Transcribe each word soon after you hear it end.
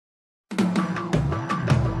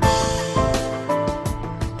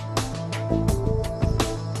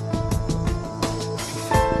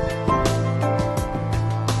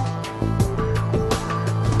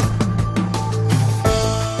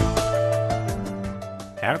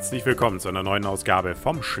Herzlich willkommen zu einer neuen Ausgabe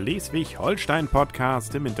vom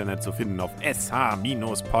Schleswig-Holstein-Podcast, im Internet zu finden auf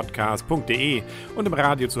sh-podcast.de und im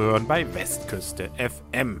Radio zu hören bei Westküste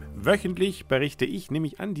FM. Wöchentlich berichte ich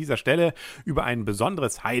nämlich an dieser Stelle über ein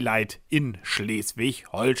besonderes Highlight in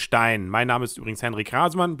Schleswig-Holstein. Mein Name ist übrigens Henrik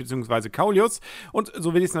Rasemann bzw. Kaulius und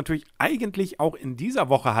so will ich es natürlich eigentlich auch in dieser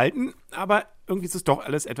Woche halten, aber irgendwie ist es doch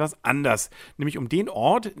alles etwas anders. Nämlich um den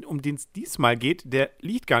Ort, um den es diesmal geht, der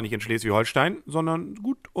liegt gar nicht in Schleswig-Holstein, sondern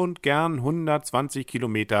gut und gern 120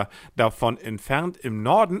 Kilometer davon entfernt im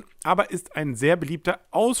Norden, aber ist ein sehr beliebter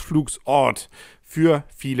Ausflugsort für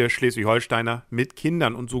viele Schleswig-Holsteiner mit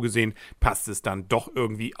Kindern. Und so gesehen passt es dann doch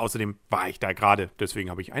irgendwie. Außerdem war ich da gerade, deswegen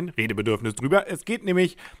habe ich ein Redebedürfnis drüber. Es geht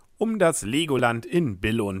nämlich um das Legoland in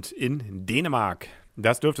Billund in Dänemark.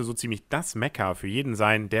 Das dürfte so ziemlich das Mekka für jeden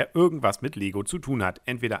sein, der irgendwas mit Lego zu tun hat.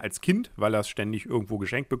 Entweder als Kind, weil er es ständig irgendwo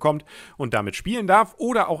geschenkt bekommt und damit spielen darf,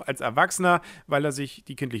 oder auch als Erwachsener, weil er sich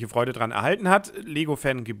die kindliche Freude dran erhalten hat,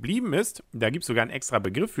 Lego-Fan geblieben ist. Da gibt es sogar einen extra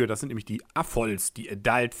Begriff für, das sind nämlich die AFOLs, die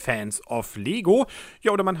Adult Fans of Lego.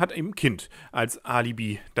 Ja, oder man hat eben ein Kind als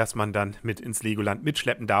Alibi, das man dann mit ins Legoland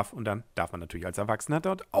mitschleppen darf, und dann darf man natürlich als Erwachsener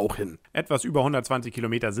dort auch hin. Etwas über 120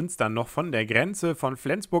 Kilometer sind es dann noch von der Grenze von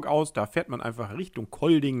Flensburg aus, da fährt man einfach Richtung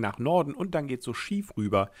Kolding nach Norden und dann geht es so schief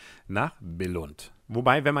rüber nach Billund.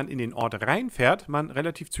 Wobei, wenn man in den Ort reinfährt, man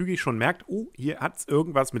relativ zügig schon merkt, oh, hier hat es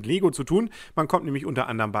irgendwas mit Lego zu tun. Man kommt nämlich unter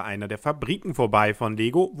anderem bei einer der Fabriken vorbei von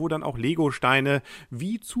Lego, wo dann auch Lego-Steine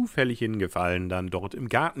wie zufällig hingefallen dann dort im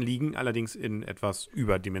Garten liegen, allerdings in etwas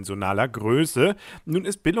überdimensionaler Größe. Nun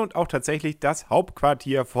ist Billund auch tatsächlich das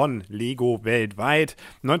Hauptquartier von Lego weltweit.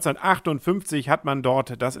 1958 hat man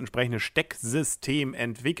dort das entsprechende Stecksystem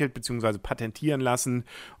entwickelt bzw. patentieren lassen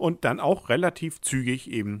und dann auch relativ zügig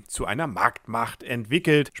eben zu einer Marktmacht entwickelt.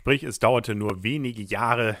 Sprich, es dauerte nur wenige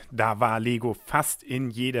Jahre, da war Lego fast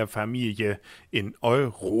in jeder Familie in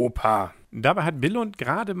Europa. Dabei hat Billund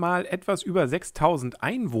gerade mal etwas über 6000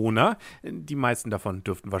 Einwohner. Die meisten davon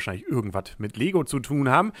dürften wahrscheinlich irgendwas mit Lego zu tun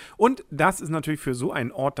haben. Und das ist natürlich für so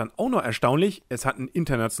einen Ort dann auch noch erstaunlich. Es hat einen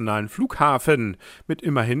internationalen Flughafen mit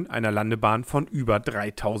immerhin einer Landebahn von über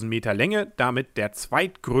 3000 Meter Länge. Damit der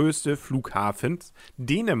zweitgrößte Flughafen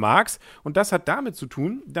Dänemarks. Und das hat damit zu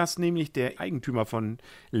tun, dass nämlich der Eigentümer von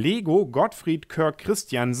Lego, Gottfried Kirk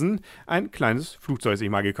Christiansen, ein kleines Flugzeug sich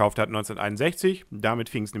mal gekauft hat 1961. Damit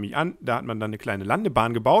fing es nämlich an. Da hat man dann eine kleine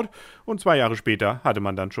Landebahn gebaut und 2 Jahre später hatte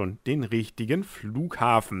man dann schon den richtigen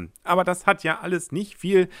Flughafen. Aber das hat ja alles nicht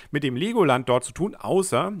viel mit dem Legoland dort zu tun,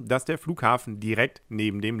 außer dass der Flughafen direkt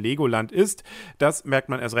neben dem Legoland ist. Das merkt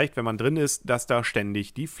man erst recht, wenn man drin ist, dass da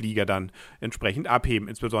ständig die Flieger dann entsprechend abheben.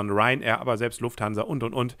 Insbesondere Ryanair, aber selbst Lufthansa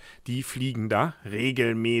und. Die fliegen da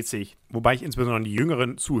regelmäßig. Wobei ich insbesondere die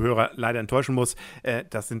jüngeren Zuhörer leider enttäuschen muss,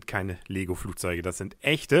 das sind keine Lego-Flugzeuge, das sind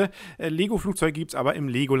echte. Lego-Flugzeuge gibt es aber im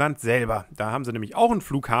Legoland selber. Da haben sie nämlich auch einen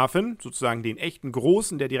Flughafen, sozusagen den echten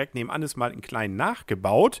großen, der direkt nebenan ist, mal in klein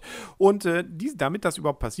nachgebaut. Und damit das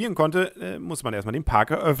überhaupt passieren konnte, muss man erstmal den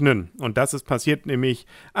Park eröffnen. Und das ist passiert nämlich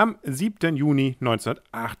am 7. Juni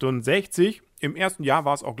 1968. Im ersten Jahr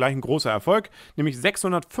war es auch gleich ein großer Erfolg, nämlich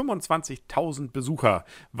 625.000 Besucher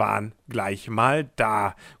waren gleich mal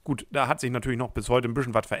da. Gut, da hat sich natürlich noch bis heute ein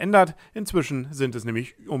bisschen was verändert. Inzwischen sind es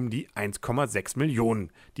nämlich um die 1,6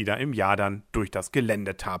 Millionen, die da im Jahr dann durch das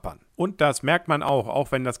Gelände tapern. Und das merkt man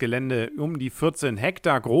auch wenn das Gelände um die 14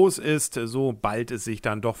 Hektar groß ist, so ballt es sich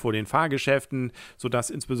dann doch vor den Fahrgeschäften, sodass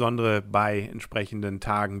insbesondere bei entsprechenden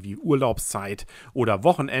Tagen wie Urlaubszeit oder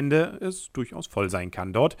Wochenende es durchaus voll sein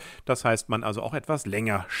kann dort. Das heißt, man also auch etwas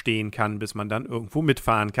länger stehen kann, bis man dann irgendwo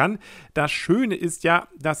mitfahren kann. Das Schöne ist ja,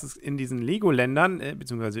 dass es in diesen Legoländern,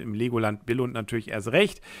 beziehungsweise im Legoland Billund natürlich erst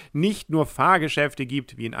recht, nicht nur Fahrgeschäfte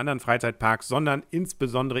gibt wie in anderen Freizeitparks, sondern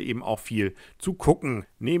insbesondere eben auch viel zu gucken,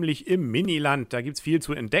 nämlich im Miniland. Da gibt es viel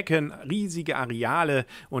zu entdecken, riesige Areale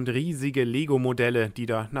und riesige Lego-Modelle, die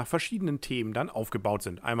da nach verschiedenen Themen dann aufgebaut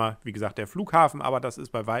sind. Einmal, wie gesagt, der Flughafen, aber das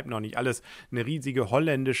ist bei weitem noch nicht alles. Eine riesige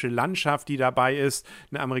holländische Landschaft, die dabei ist,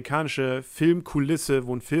 eine amerikanische Filmkulisse,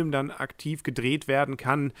 wo ein Film dann aktiv gedreht werden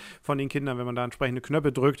kann von den Kindern, wenn man da entsprechende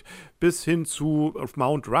Knöpfe drückt, bis hin zu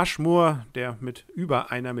Mount Rushmore, der mit über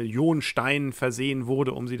 1 Million Steinen versehen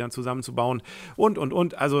wurde, um sie dann zusammenzubauen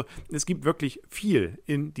und. Also es gibt wirklich viel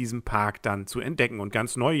in diesem Park dann zu entdecken. Und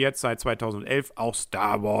ganz neu jetzt seit 2011 auch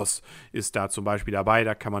Star Wars ist da zum Beispiel dabei.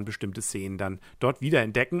 Da kann man bestimmte Szenen dann dort wieder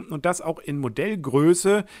entdecken und das auch in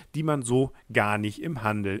Modellgröße, die man so gar nicht im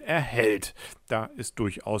Handel erhält. da ist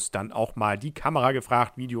durchaus dann auch mal die Kamera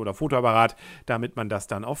gefragt, Video- oder Fotoapparat, damit man das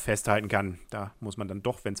dann auch festhalten kann. Da muss man dann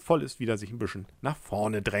doch, wenn es voll ist, wieder sich ein bisschen nach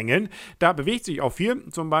vorne drängeln. Da bewegt sich auch viel,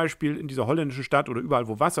 zum Beispiel in dieser holländischen Stadt oder überall,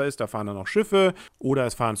 wo Wasser ist, da fahren dann auch Schiffe oder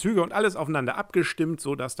es fahren Züge und alles aufeinander abgestimmt,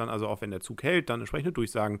 sodass dann also auch, wenn der Zug hält, dann entsprechende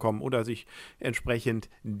Durchsagen kommen oder sich entsprechend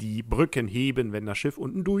die Brücken heben, wenn das Schiff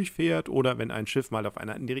unten durchfährt oder wenn ein Schiff mal auf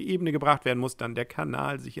eine andere Ebene gebracht werden muss, dann der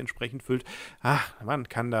Kanal sich entsprechend füllt. Man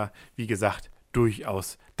kann da, wie gesagt,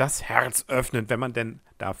 durchaus das Herz öffnen, wenn man denn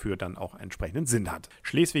dafür dann auch entsprechenden Sinn hat.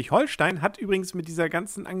 Schleswig-Holstein hat übrigens mit dieser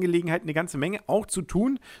ganzen Angelegenheit eine ganze Menge auch zu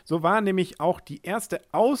tun. So war nämlich auch die erste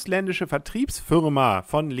ausländische Vertriebsfirma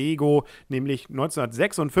von Lego, nämlich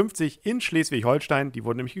 1956 in Schleswig-Holstein. Die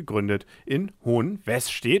wurde nämlich gegründet in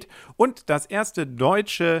Hohenwestedt. Und das erste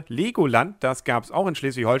deutsche Legoland, das gab es auch in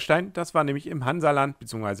Schleswig-Holstein. Das war nämlich im Hansaland,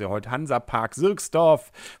 beziehungsweise heute Hansapark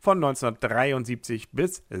Sirksdorf von 1973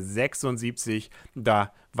 bis 1976.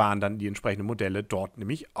 Da waren dann die entsprechenden Modelle dort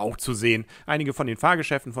nämlich auch zu sehen. Einige von den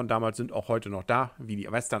Fahrgeschäften von damals sind auch heute noch da, wie die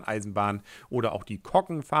Western-Eisenbahn oder auch die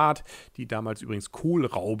Kockenfahrt, die damals übrigens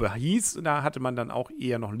Kohlraube hieß. Da hatte man dann auch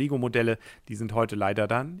eher noch Lego-Modelle, die sind heute leider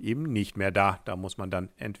dann eben nicht mehr da. Da muss man dann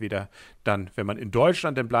entweder dann, wenn man in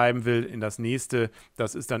Deutschland denn bleiben will, in das nächste,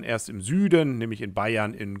 das ist dann erst im Süden, nämlich in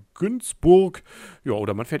Bayern, in Günzburg, ja,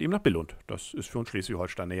 oder man fährt eben nach Billund. Das ist für uns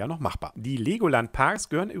Schleswig-Holsteiner ja noch machbar. Die Legoland-Parks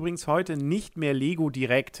gehören übrigens heute nicht mehr Lego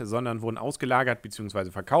direkt, sondern wurden ausgelagert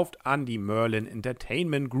bzw. verkauft an die Merlin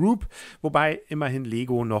Entertainment Group, wobei immerhin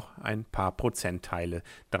Lego noch ein paar Prozentteile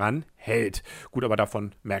dran hält. Gut, aber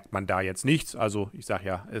davon merkt man da jetzt nichts. Also ich sage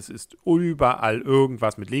ja, es ist überall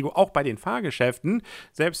irgendwas mit Lego, auch bei den Fahrgeschäften,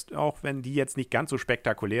 selbst auch wenn die jetzt nicht ganz so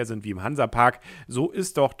spektakulär sind wie im Hansapark, so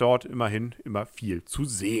ist doch dort immerhin immer viel zu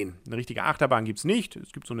sehen. Eine richtige Achterbahn gibt es nicht.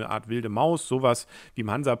 Es gibt so eine Art wilde Maus, sowas wie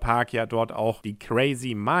im Hansapark, ja dort auch die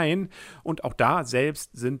Crazy Mine, und auch da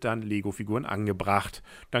selbst sind dann Lego-Figuren angebracht.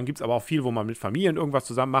 Dann gibt es aber auch viel, wo man mit Familien irgendwas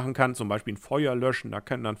zusammen machen kann, zum Beispiel ein Feuer löschen, da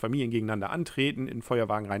können dann Familien gegeneinander antreten, in den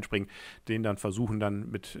Feuerwagen reinspringen, den dann versuchen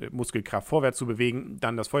dann mit Muskelkraft vorwärts zu bewegen,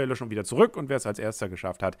 dann das Feuer löschen und wieder zurück, und wer es als erster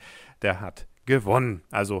geschafft hat, der hat gewonnen.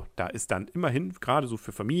 Also da ist dann immerhin gerade so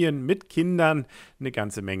für Familien mit Kindern eine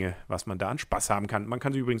ganze Menge, was man da an Spaß haben kann. Man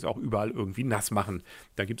kann sich übrigens auch überall irgendwie nass machen.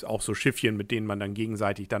 Da gibt es auch so Schiffchen, mit denen man dann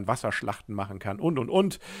gegenseitig dann Wasserschlachten machen kann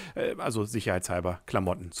und. Also sicherheitshalber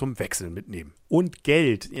Klamotten zum Wechseln mitnehmen. Und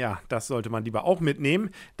Geld, ja, das sollte man lieber auch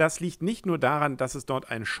mitnehmen. Das liegt nicht nur daran, dass es dort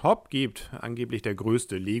einen Shop gibt, angeblich der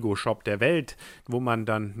größte Lego-Shop der Welt, wo man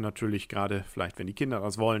dann natürlich gerade, vielleicht wenn die Kinder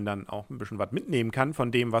das wollen, dann auch ein bisschen was mitnehmen kann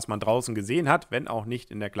von dem, was man draußen gesehen hat, wenn auch nicht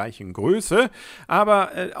in der gleichen Größe.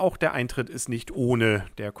 Aber auch der Eintritt ist nicht ohne.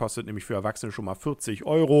 Der kostet nämlich für Erwachsene schon mal 40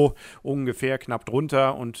 €, ungefähr knapp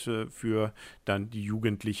drunter, und für dann die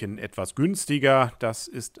Jugendlichen etwas günstiger. Das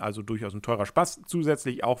ist also durchaus ein teurer Spaß.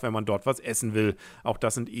 Zusätzlich auch, wenn man dort was essen will. Auch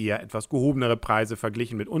das sind eher etwas gehobenere Preise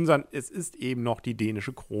verglichen mit unseren. Es ist eben noch die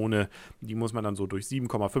dänische Krone. Die muss man dann so durch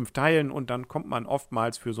 7,5 teilen, und dann kommt man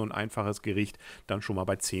oftmals für so ein einfaches Gericht dann schon mal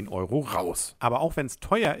bei 10 € raus. Aber auch wenn es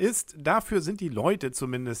teuer ist, dafür sind die Leute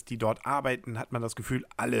zumindest, die dort arbeiten, hat man das Gefühl,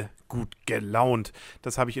 alle gut gelaunt.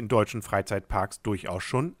 Das habe ich in deutschen Freizeitparks durchaus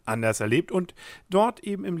schon anders erlebt, und dort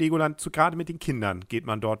eben im Legoland, gerade mit den Kindern, geht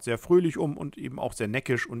man dort sehr fröhlich um und eben auch sehr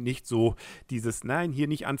neckisch und nicht so dieses, nein, hier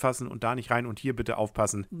nicht anfassen und da nicht rein und hier bitte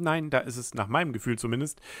aufpassen. Nein, da ist es nach meinem Gefühl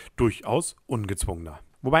zumindest durchaus ungezwungener.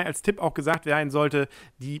 Wobei als Tipp auch gesagt werden sollte,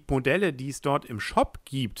 die Modelle, die es dort im Shop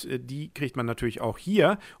gibt, die kriegt man natürlich auch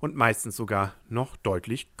hier und meistens sogar noch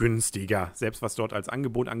deutlich günstiger. Selbst was dort als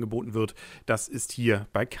Angebot angeboten wird, das ist hier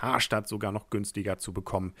bei Karstadt sogar noch günstiger zu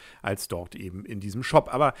bekommen als dort eben in diesem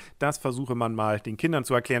Shop. Aber das versuche man mal den Kindern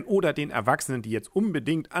zu erklären oder den Erwachsenen, die jetzt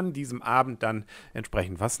unbedingt an diesem Abend dann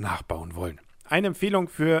entsprechend was nachbauen wollen. Eine Empfehlung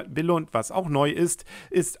für Billund, was auch neu ist,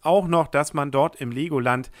 ist auch noch, dass man dort im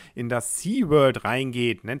Legoland in das SeaWorld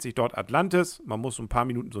reingeht. Nennt sich dort Atlantis. Man muss so ein paar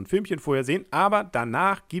Minuten so ein Filmchen vorher sehen, aber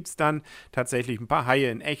danach gibt es dann tatsächlich ein paar Haie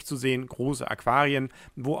in echt zu sehen, große Aquarien,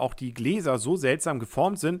 wo auch die Gläser so seltsam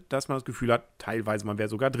geformt sind, dass man das Gefühl hat, teilweise man wäre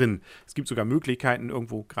sogar drin. Es gibt sogar Möglichkeiten,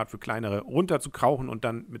 irgendwo gerade für kleinere runter zu krauchen und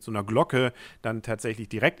dann mit so einer Glocke dann tatsächlich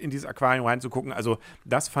direkt in dieses Aquarium reinzugucken. Also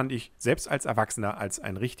das fand ich selbst als Erwachsener als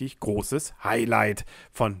ein richtig großes Highlight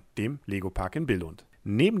von dem Lego-Park in Billund.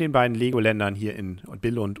 Neben den beiden Lego-Ländern hier in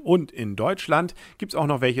Billund und in Deutschland gibt es auch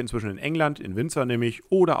noch welche inzwischen in England, in Windsor nämlich,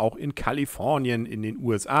 oder auch in Kalifornien in den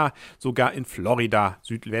USA, sogar in Florida,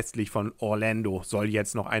 südwestlich von Orlando soll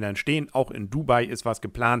jetzt noch einer entstehen. Auch in Dubai ist was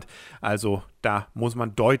geplant, also da muss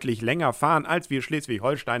man deutlich länger fahren, als wir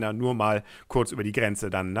Schleswig-Holsteiner nur mal kurz über die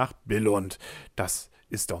Grenze dann nach Billund. Das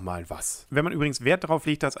ist doch mal was. Wenn man übrigens Wert darauf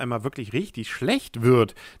legt, dass einmal wirklich richtig schlecht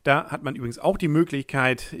wird, da hat man übrigens auch die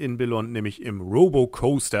Möglichkeit in Billund, nämlich im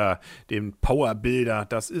Robocoaster, dem Powerbuilder.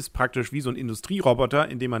 Das ist praktisch wie so ein Industrieroboter,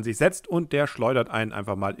 in dem man sich setzt und der schleudert einen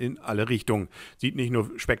einfach mal in alle Richtungen. Sieht nicht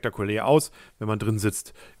nur spektakulär aus, wenn man drin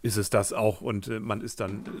sitzt, ist es das auch und man ist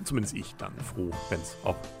dann, zumindest ich, dann froh, wenn es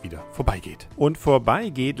auch wieder vorbeigeht. Und vorbei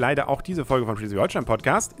geht leider auch diese Folge vom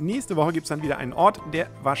Schleswig-Holstein-Podcast. Nächste Woche gibt es dann wieder einen Ort, der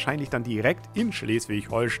wahrscheinlich dann direkt in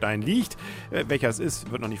Schleswig-Holstein liegt. Welcher es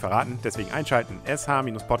ist, wird noch nicht verraten, deswegen einschalten.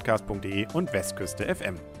 sh-podcast.de und Westküste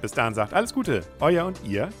FM. Bis dahin sagt alles Gute, euer und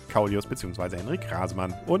ihr, Kaulius bzw. Henrik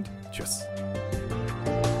Rasemann und tschüss.